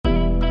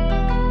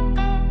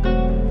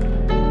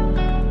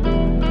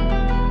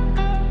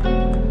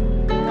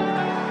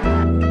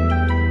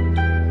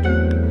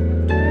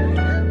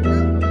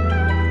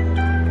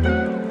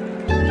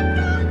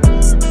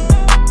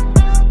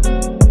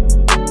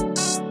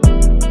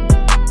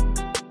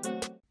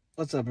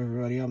What's up,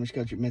 everybody? Amish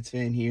Country Mets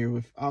fan here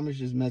with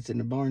Amish's Mets in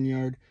the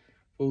Barnyard.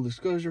 Full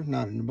disclosure,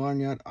 not in the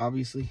barnyard,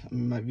 obviously. I'm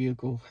in my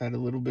vehicle. Had a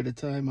little bit of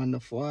time on the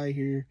fly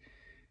here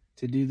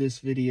to do this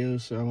video,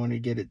 so I want to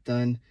get it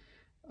done.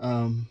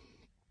 I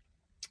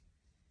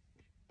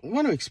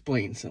want to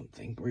explain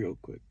something real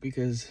quick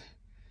because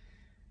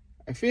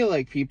I feel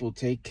like people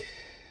take,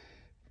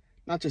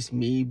 not just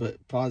me, but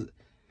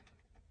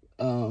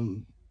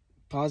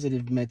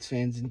positive Mets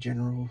fans in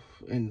general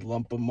and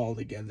lump them all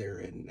together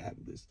and have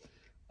this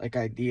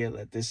idea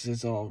that this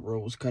is all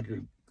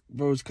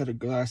rose-colored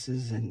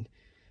glasses and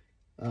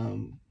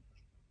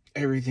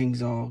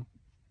everything's all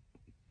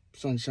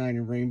sunshine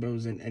and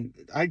rainbows, and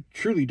I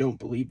truly don't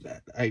believe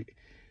that.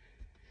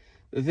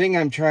 The thing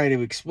I'm trying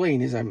to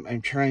explain is I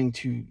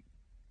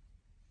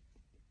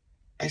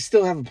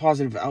still have a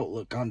positive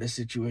outlook on the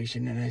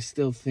situation, and I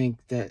still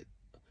think that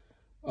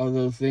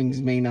although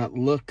things may not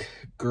look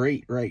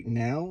great right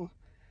now,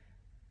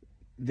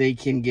 they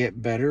can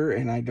get better,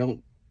 and I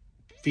don't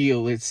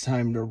feel it's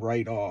time to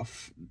write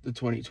off the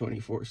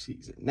 2024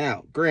 season.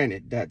 Now,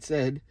 granted, that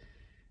said,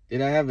 did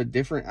I have a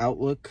different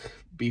outlook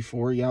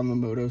before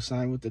Yamamoto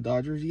signed with the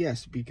Dodgers?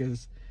 Yes,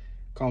 because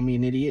call me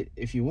an idiot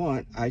if you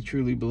want, I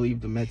truly believe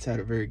the Mets had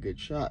a very good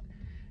shot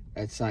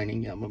at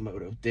signing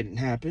Yamamoto. Didn't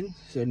happen,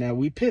 so now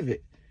we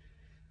pivot.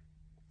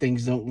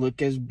 Things don't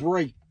look as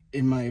bright,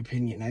 in my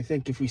opinion. I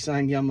think if we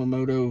signed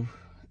Yamamoto,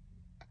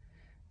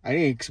 I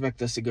didn't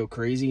expect us to go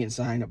crazy and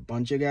sign a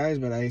bunch of guys,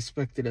 but I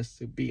expected us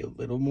to be a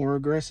little more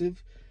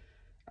aggressive.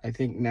 I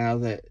think now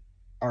that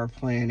our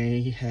plan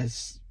A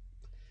has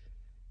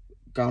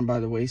gone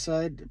by the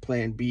wayside,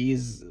 plan B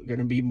is going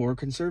to be more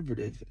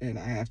conservative, and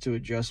I have to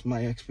adjust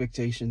my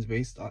expectations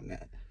based on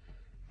that.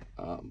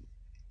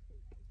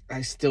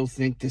 I still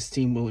think this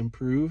team will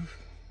improve.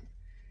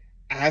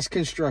 As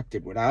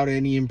constructed, without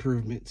any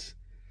improvements,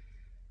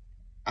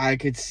 I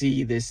could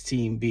see this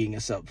team being a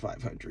sub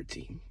 500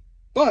 team.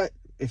 But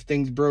if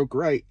things broke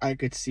right, I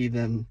could see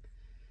them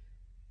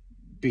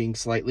being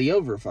slightly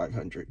over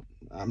 500.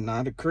 I'm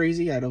not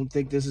crazy. I don't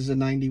think this is a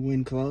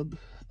 90-win club.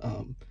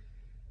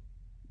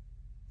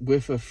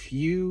 With a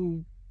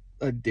few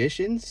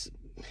additions,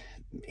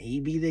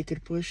 maybe they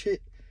could push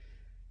it.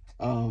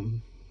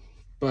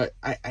 But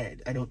I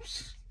don't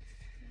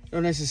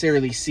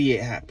necessarily see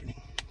it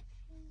happening.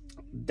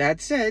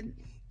 That said,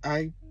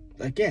 I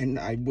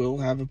will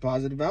have a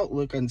positive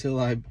outlook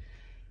until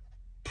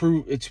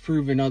it's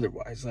proven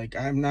otherwise.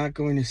 I'm not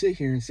going to sit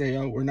here and say,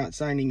 oh, we're not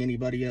signing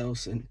anybody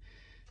else and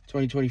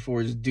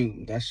 2024 is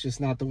doomed. That's just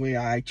not the way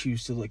I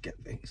choose to look at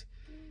things.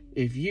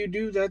 If you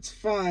do, that's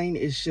fine.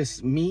 It's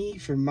just me,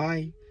 for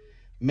my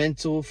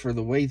mental, for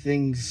the way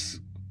things,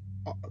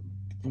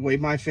 the way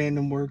my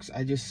fandom works.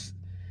 I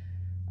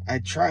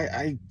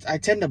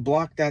tend to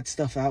block that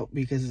stuff out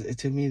because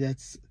to me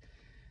that's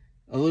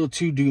a little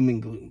too doom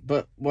and gloom,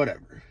 but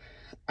whatever.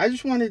 I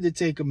just wanted to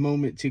take a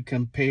moment to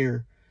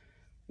compare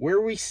where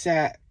we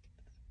sat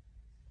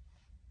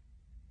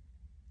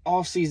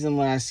off season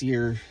last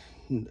year,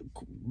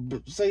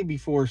 say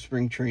before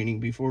spring training,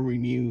 before we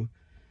knew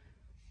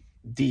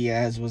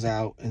Diaz was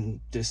out and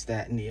this,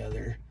 that, and the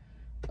other.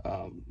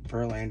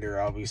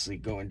 Verlander obviously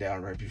going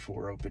down right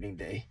before opening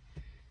day.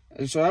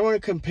 So I want to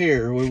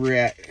compare where we're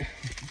at,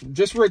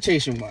 just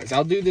rotation-wise.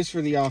 I'll do this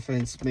for the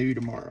offense maybe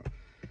tomorrow.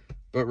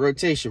 But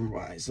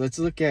rotation-wise, let's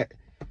look at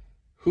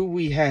who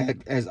we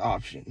had as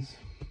options.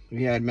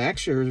 We had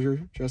Max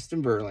Scherzer,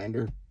 Justin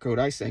Verlander,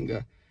 Kodai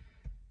Senga,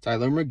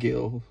 Tyler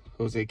McGill,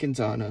 Jose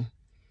Quintana,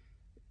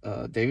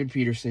 David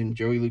Peterson,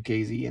 Joey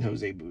Lucchesi, and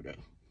Jose Butto.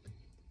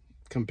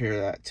 Compare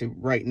that to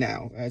right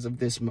now, as of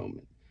this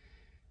moment.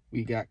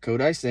 We got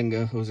Kodai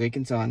Senga, Jose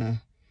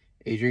Quintana,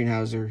 Adrian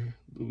Hauser,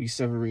 Luis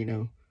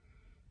Severino,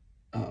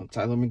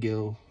 Tyler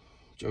McGill,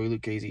 Joey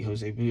Lucchesi,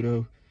 Jose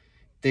Butto,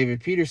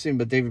 David Peterson,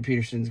 but David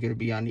Peterson's going to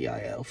be on the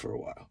IL for a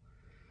while.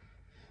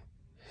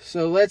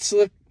 So let's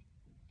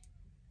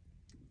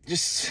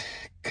just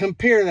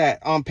compare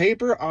that. On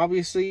paper,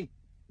 obviously,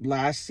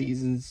 last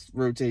season's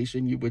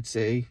rotation, you would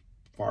say,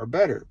 far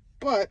better.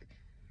 But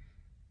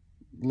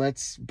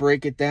let's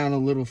break it down a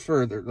little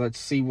further. Let's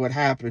see what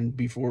happened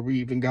before we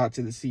even got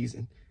to the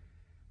season.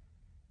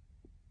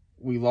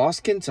 We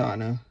lost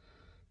Quintana.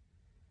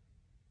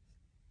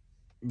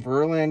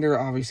 Verlander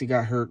obviously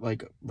got hurt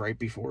right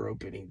before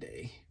opening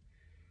day.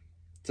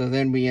 So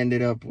then we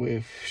ended up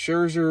with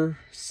Scherzer,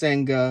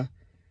 Senga,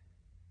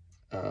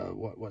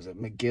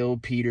 McGill,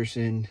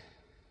 Peterson.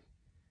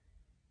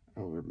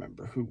 I don't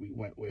remember who we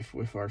went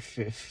with our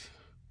fifth.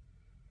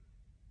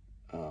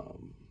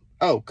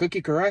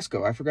 Cookie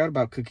Carrasco. I forgot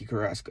about Cookie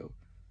Carrasco.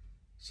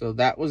 So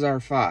that was our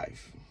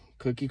five.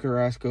 Cookie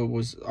Carrasco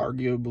was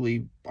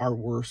arguably our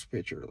worst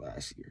pitcher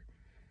last year.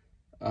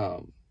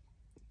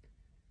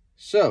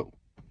 So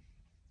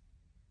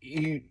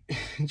you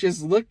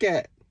just look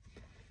at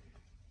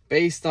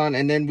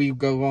and then we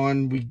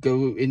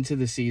go into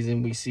the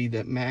season, we see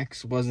that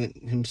Max wasn't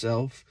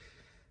himself.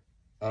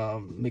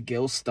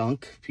 McGill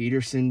stunk.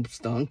 Peterson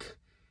stunk.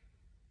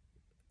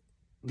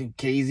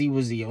 Lucchesi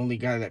was the only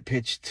guy that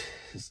pitched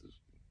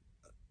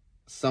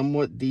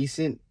somewhat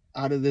decent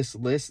out of this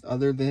list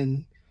other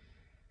than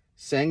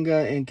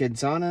Senga and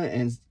Quintana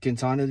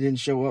didn't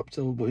show up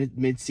till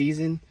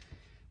mid-season.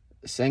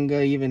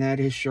 Senga even had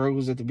his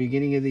struggles at the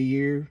beginning of the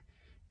year.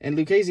 And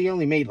Lucchesi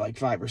only made like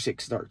 5 or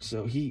 6 starts.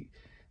 So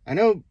I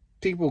know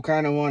people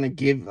kind of want to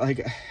give,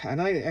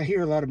 and I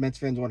hear a lot of Mets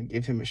fans want to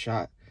give him a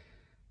shot.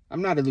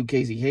 I'm not a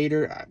Lucchesi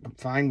hater. I'm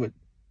fine with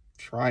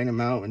trying him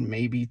out and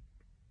maybe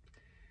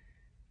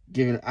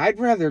I'd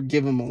rather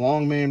give him a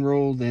long man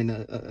role than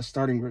a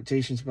starting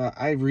rotation spot.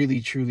 I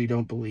really, truly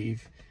don't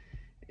believe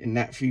in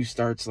that few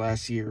starts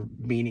last year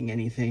meaning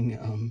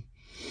anything.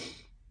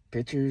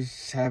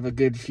 Pitchers have a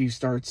good few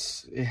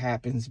starts. It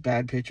happens.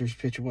 Bad pitchers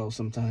pitch well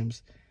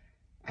sometimes.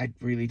 I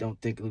really don't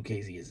think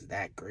Lucchesi is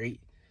that great.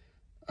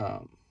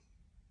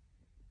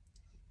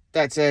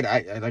 That said,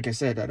 like I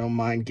said, I don't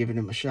mind giving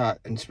him a shot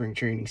in spring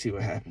training, see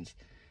what happens.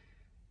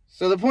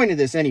 So the point of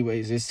this,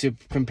 anyways, is to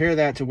compare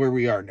that to where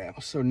we are now.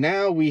 So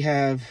now we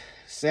have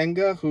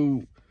Senga,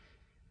 who,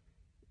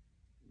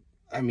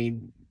 I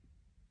mean,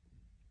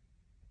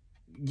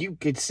 you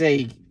could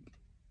say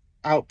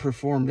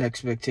outperformed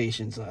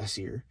expectations last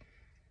year.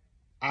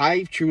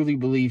 I truly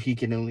believe he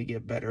can only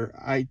get better.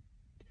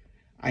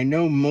 I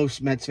know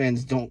most Mets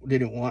fans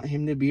didn't want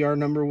him to be our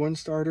number one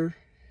starter,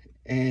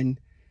 and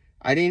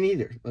I didn't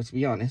either, let's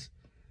be honest.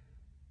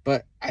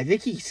 But I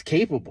think he's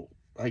capable.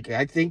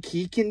 I think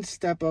he can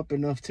step up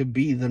enough to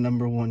be the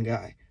number one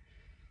guy.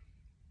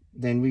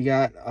 Then we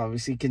got,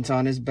 obviously,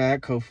 Quintana's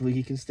back. Hopefully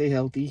he can stay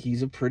healthy.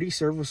 He's a pretty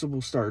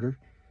serviceable starter.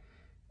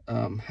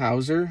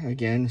 Hauser,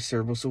 again,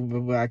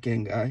 serviceable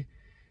back-end guy.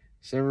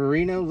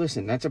 Severino,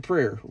 listen, that's a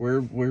prayer.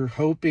 We're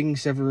hoping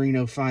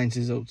Severino finds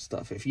his old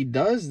stuff. If he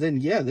does,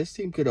 then yeah, this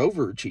team could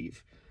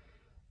overachieve.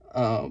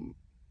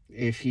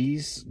 If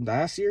he's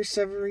last year's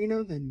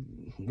Severino,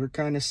 then we're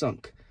kind of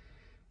sunk.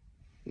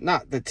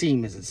 Not the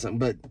team isn't sunk,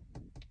 but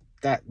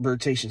that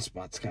rotation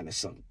spot's kind of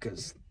sunk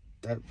because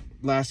that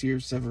last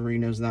year's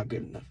Severino's not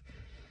good enough.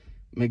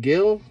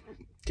 McGill,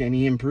 can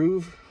he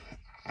improve?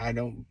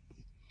 I'm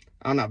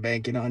not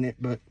banking on it,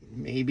 but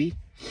maybe.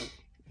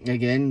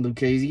 Again,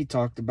 Lucchesi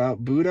talked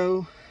about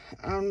Budo.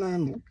 I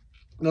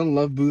don't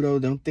love Budo.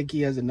 Don't think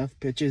he has enough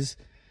pitches,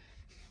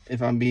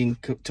 if I'm being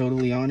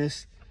totally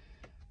honest.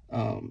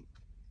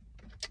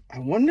 I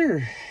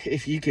wonder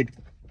if you could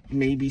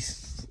maybe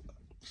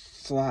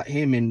slot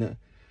him in the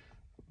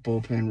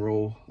bullpen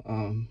role. I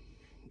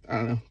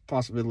don't know,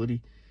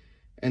 possibility.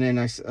 And then,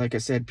 like I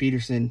said,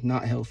 Peterson,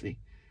 not healthy.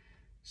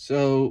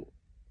 So,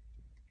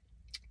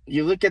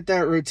 you look at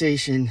that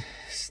rotation,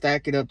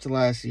 stack it up to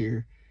last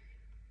year.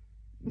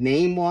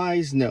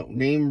 Name-wise, no.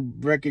 Name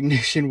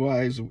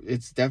recognition-wise,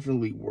 it's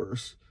definitely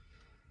worse.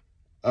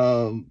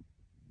 But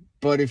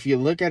if you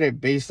look at it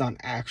based on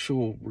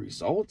actual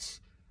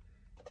results,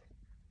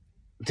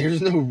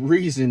 there's no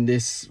reason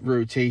this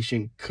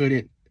rotation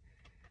couldn't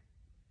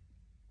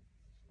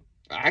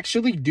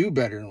actually do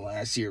better than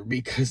last year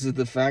because of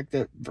the fact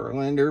that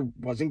Verlander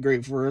wasn't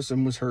great for us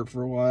and was hurt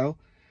for a while.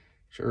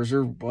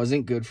 Scherzer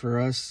wasn't good for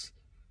us.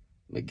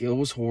 McGill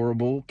was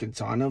horrible.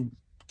 Quintana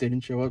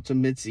didn't show up to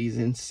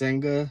midseason.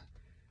 Senga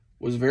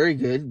was very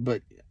good,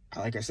 but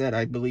like I said,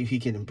 I believe he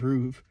can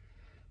improve.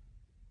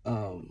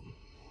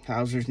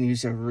 Hauser's new,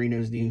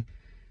 Severino's new.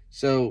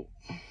 So,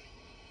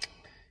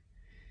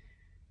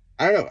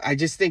 I don't know. I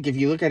just think if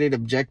you look at it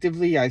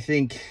objectively, I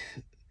think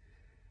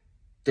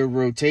the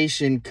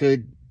rotation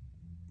could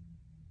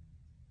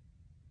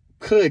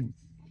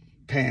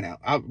pan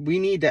out. We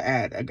need to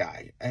add a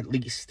guy, at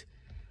least.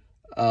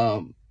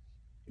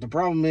 The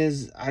problem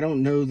is, I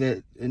don't know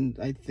that, and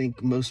I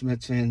think most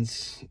Mets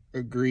fans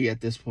agree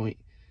at this point,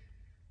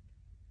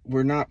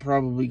 we're not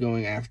probably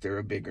going after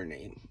a bigger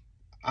name.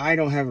 I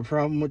don't have a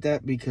problem with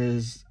that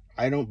because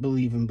I don't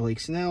believe in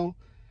Blake Snell,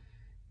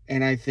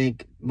 and I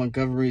think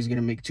Montgomery is going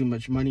to make too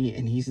much money,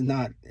 and he's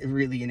not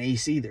really an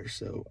ace either,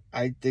 so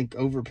I think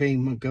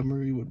overpaying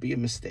Montgomery would be a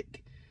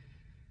mistake.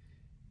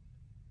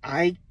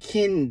 I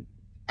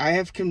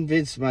have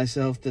convinced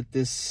myself that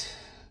this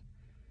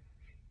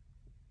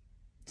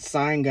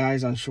sign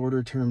guys on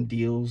shorter term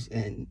deals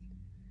and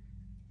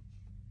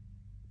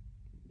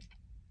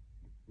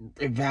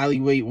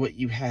evaluate what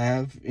you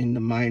have in the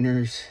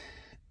minors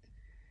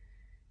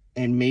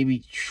and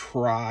maybe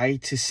try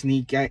to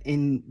sneak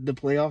in the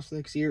playoffs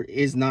next year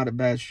is not a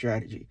bad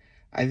strategy.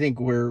 I think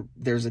where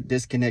there's a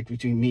disconnect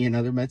between me and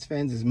other Mets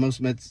fans is most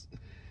Mets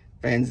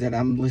fans that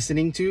I'm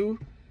listening to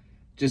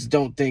just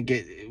don't think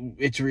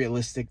it's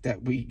realistic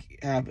that we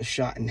have a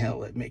shot in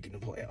hell at making the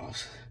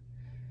playoffs.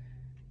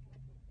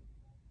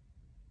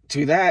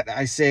 To that,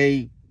 I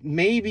say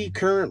maybe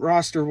current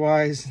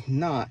roster-wise,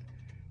 not.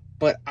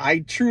 But I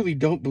truly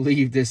don't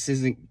believe this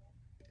isn't...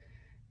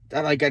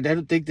 I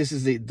don't think this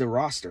is the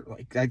roster.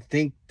 I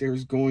think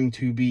there's going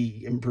to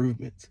be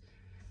improvements.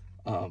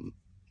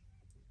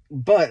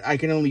 But I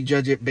can only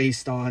judge it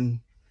based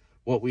on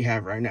what we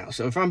have right now.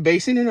 So if I'm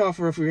basing it off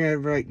of what we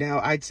have right now,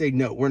 I'd say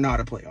no, we're not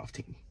a playoff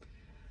team.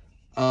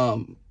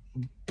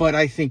 But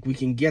I think we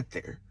can get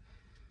there.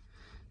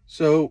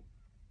 So,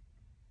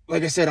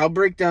 like I said, I'll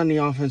break down the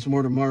offense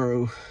more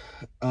tomorrow.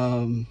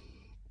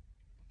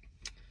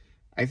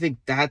 I think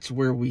that's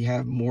where we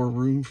have more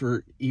room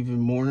for even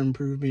more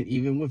improvement,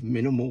 even with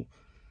minimal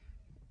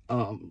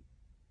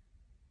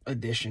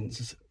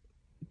additions,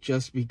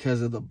 just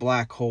because of the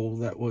black hole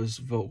that was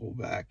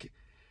Vogelback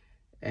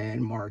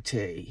and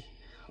Marte.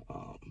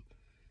 Um,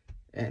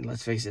 and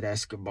let's face it,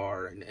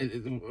 Escobar,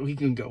 and we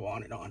can go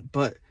on and on.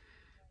 But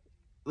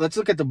let's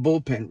look at the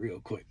bullpen real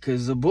quick,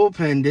 because the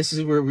bullpen, this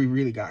is where we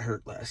really got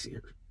hurt last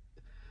year.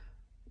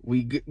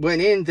 We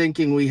went in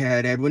thinking we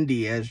had Edwin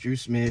Diaz, Drew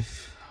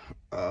Smith,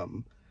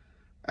 Adam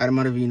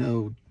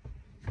Ottavino,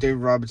 David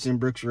Robertson,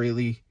 Brooks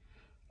Raley,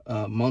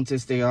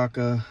 Montes de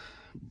Oca,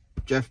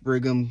 Jeff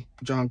Brigham,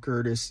 John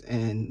Curtis,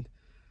 and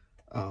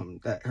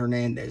that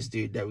Hernandez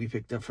dude that we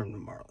picked up from the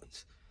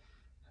Marlins.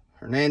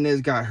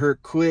 Hernandez got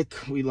hurt quick.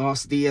 We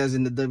lost Diaz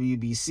in the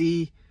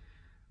WBC.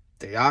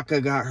 De Oca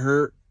got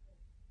hurt,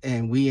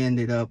 and we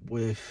ended up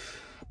with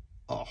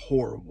a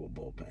horrible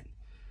bullpen.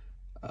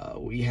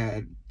 We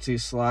had to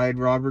slide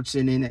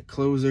Robertson in at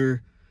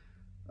closer.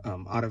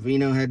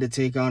 Ottavino had to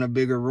take on a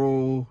bigger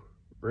role.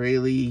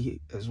 Raley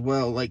as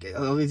well. Like,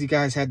 all these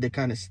guys had to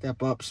kind of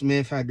step up.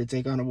 Smith had to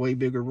take on a way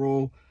bigger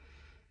role.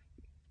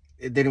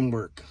 It didn't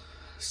work.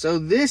 So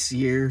this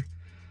year,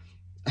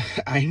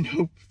 I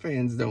know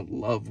fans don't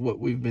love what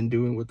we've been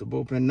doing with the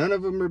bullpen. None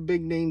of them are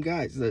big name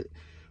guys.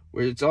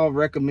 Where it's all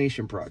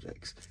reclamation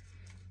projects.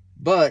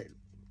 But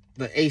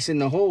the ace in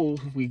the hole,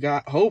 we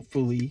got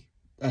hopefully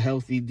a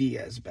healthy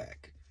Diaz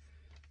back.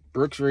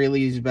 Brooks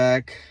Raley is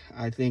back.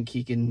 I think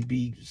he can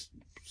be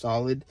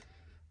solid.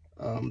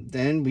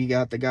 Then we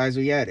got the guys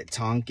we added.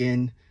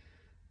 Tonkin,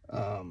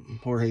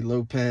 Jorge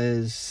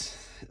Lopez,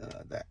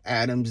 that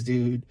Adams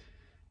dude.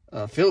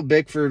 Phil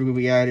Bickford, who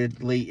we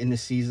added late in the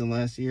season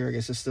last year, I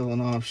guess is still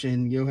an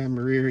option. Johan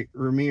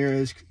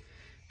Ramirez,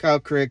 Kyle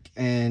Crick,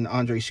 and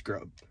Andre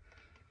Scrub.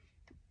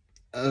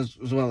 As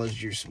well as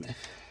Drew Smith.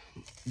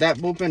 That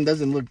bullpen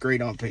doesn't look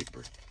great on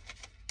paper.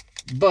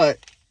 But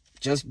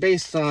just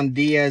based on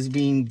Diaz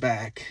being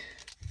back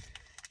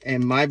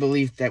and my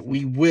belief that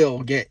we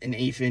will get an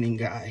 8th inning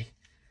guy,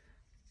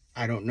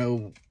 I don't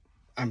know.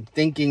 I'm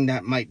thinking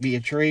that might be a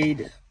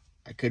trade.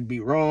 I could be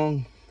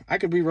wrong.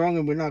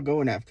 And we're not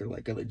going after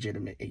like a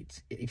legitimate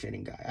 8th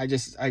inning guy.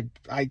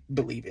 I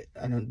believe it.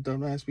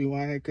 Don't ask me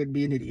why. I could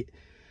be an idiot.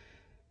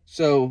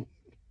 So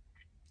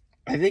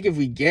I think if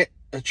we get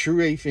a true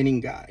 8th inning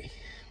guy,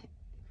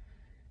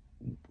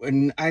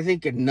 and I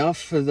think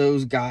enough of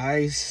those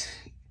guys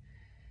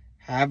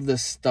have the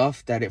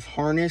stuff that if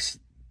harnessed,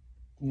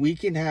 we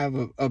can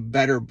have a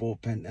better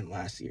bullpen than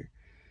last year.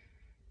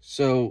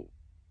 So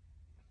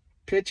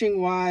pitching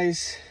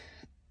wise,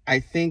 I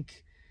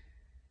think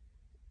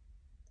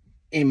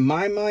in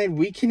my mind,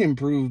 we can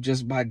improve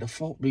just by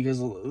default,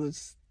 because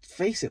let's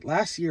face it,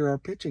 last year our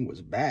pitching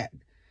was bad.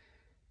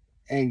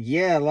 And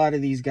yeah, a lot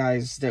of these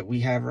guys that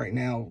we have right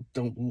now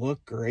don't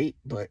look great,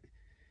 but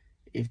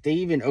if they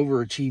even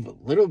overachieve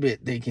a little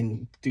bit, they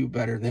can do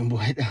better than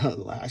what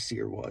last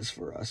year was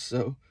for us.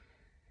 So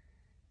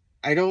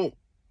I don't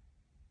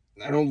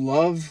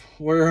love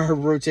where our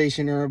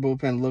rotation or our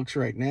bullpen looks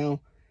right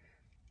now.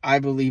 I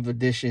believe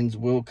additions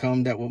will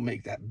come that will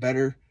make that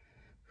better.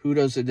 Who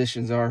those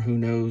additions are, who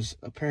knows?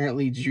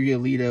 Apparently,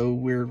 Giolito,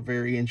 we're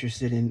very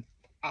interested in.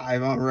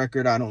 I'm on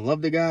record, I don't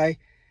love the guy.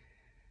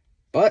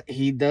 But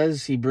he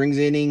does. He brings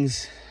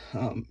innings.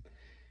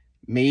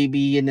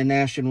 Maybe in the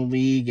National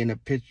League, in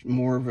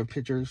more of a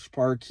pitcher's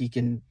park, he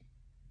can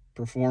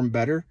perform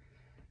better.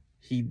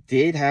 He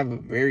did have a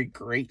very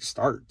great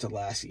start to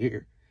last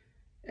year.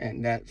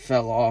 And that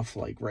fell off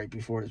like right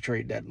before the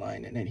trade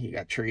deadline. And then he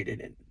got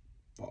traded and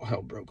all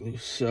hell broke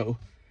loose. So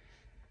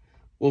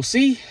we'll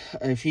see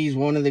if he's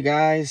one of the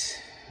guys.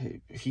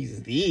 If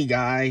he's the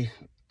guy,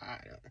 I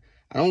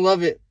don't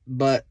love it.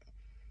 But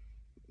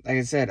like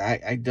I said,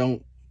 I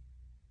don't.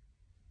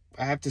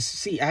 I have to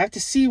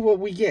see what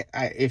we get.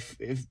 If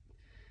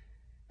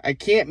I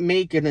can't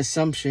make an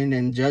assumption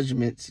and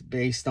judgments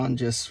based on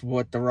just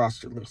what the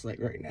roster looks like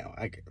right now.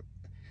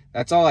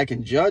 That's all I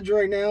can judge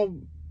right now,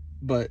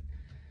 but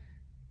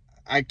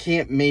I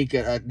can't make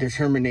a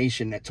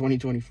determination that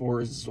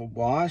 2024 is a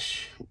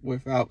wash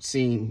without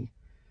seeing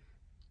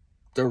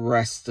the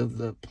rest of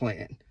the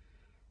plan.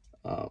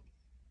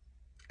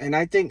 And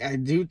I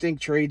do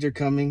think trades are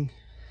coming.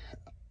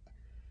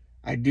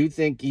 I do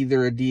think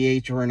either a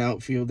DH or an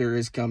outfielder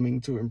is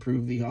coming to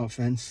improve the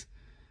offense.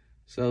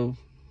 So,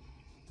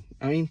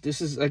 I mean,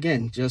 this is,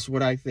 again, just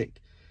what I think.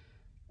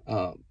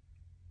 So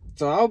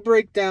I'll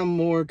break down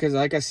more because,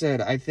 like I said,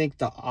 I think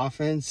the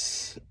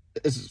offense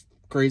is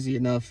crazy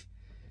enough,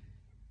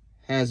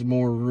 has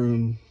more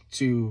room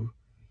to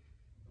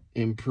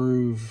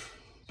improve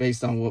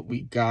based on what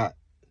we got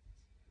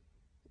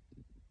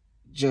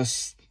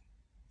just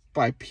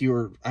by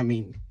pure, I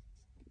mean,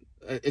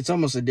 it's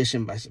almost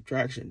addition by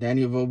subtraction.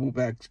 Daniel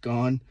Vogelback's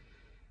gone.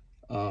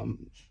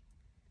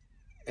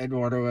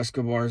 Eduardo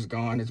Escobar is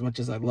gone. As much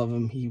as I love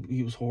him,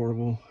 he was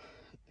horrible.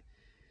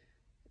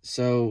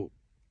 So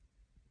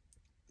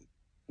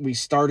we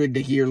started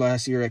the year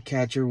last year at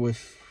catcher with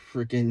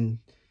freaking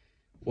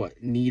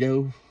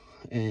Nito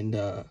and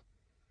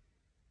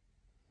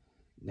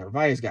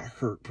Narvaez got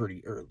hurt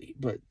pretty early,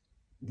 but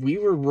we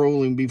were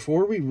rolling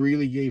before we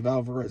really gave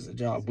Alvarez a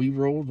job. We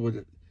rolled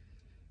with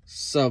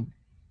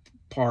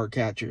subpar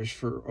catchers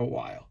for a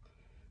while.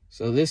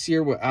 So this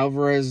year with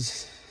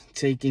Alvarez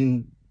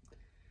taking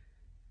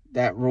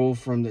that role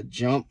from the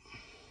jump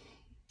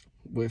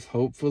with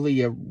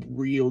hopefully a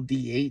real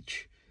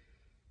DH.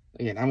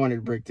 Again, I wanted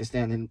to break this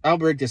down, and I'll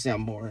break this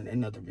down more in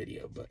another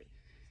video, but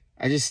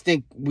I just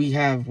think we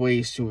have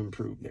ways to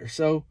improve there.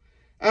 So,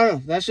 I don't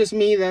know. That's just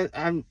me.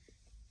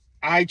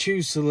 I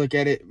choose to look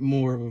at it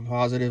more of a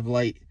positive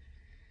light.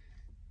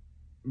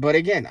 But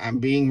again, I'm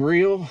being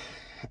real.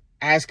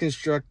 As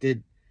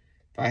constructed,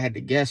 if I had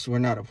to guess, we're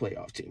not a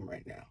playoff team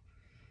right now.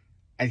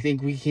 I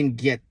think we can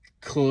get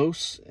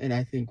close, and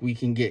I think we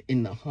can get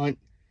in the hunt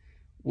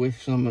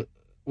with some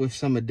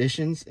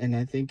additions, and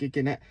I think it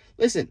can.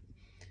 Listen,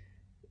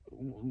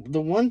 the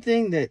one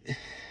thing that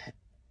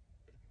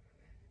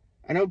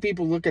I know,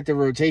 people look at the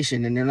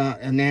rotation and they're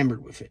not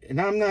enamored with it, and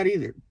I'm not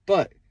either.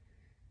 But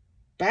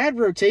bad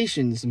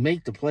rotations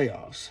make the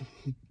playoffs.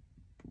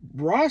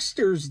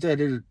 Rosters that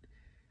are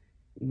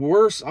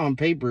worse on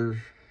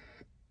paper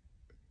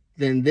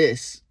than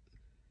this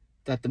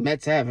that the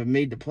Mets have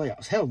made the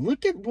playoffs. Hell,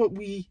 look at what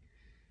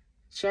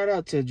shout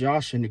out to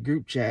Josh in the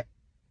group chat.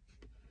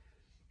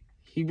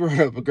 He brought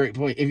up a great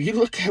point. If you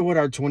look at what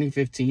our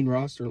 2015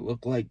 roster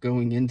looked like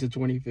going into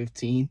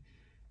 2015,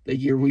 the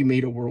year we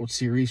made a World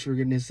Series, for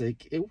goodness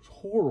sake, it was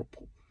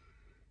horrible.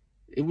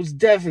 It was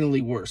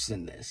definitely worse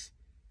than this.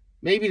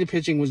 Maybe the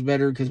pitching was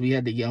better because we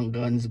had the young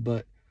guns,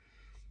 but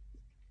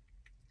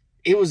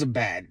it was a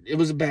bad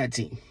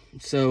team.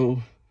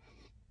 So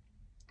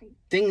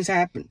things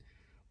happen.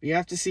 We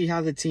have to see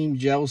how the team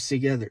gels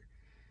together.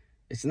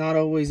 It's not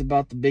always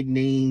about the big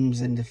names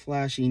and the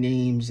flashy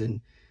names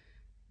and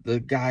the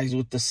guys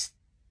with the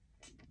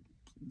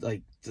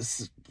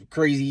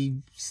crazy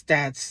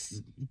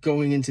stats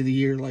going into the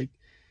year. Like,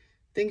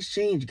 things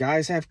change.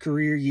 Guys have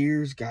career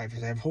years. Guys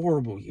have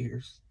horrible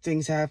years.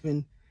 Things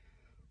happen.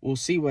 We'll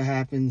see what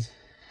happens.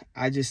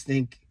 I just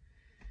think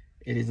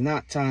it is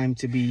not time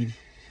to be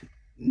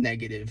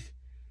negative.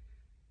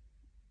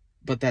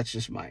 But that's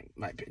just my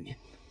opinion.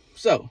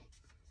 So,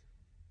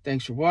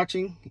 thanks for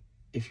watching.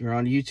 If you're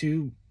on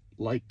YouTube,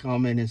 like,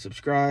 comment, and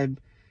subscribe.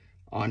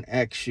 On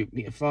X, shoot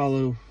me a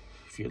follow.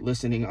 If you're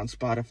listening on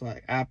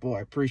Spotify, Apple,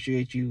 I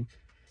appreciate you.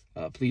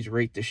 Please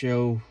rate the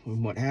show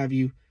and what have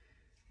you.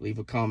 Leave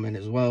a comment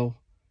as well.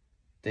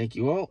 Thank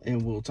you all,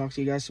 and we'll talk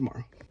to you guys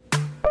tomorrow.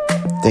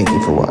 Thank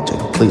you for watching.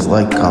 Please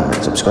like,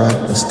 comment, subscribe,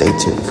 and stay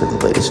tuned for the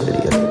latest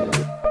video.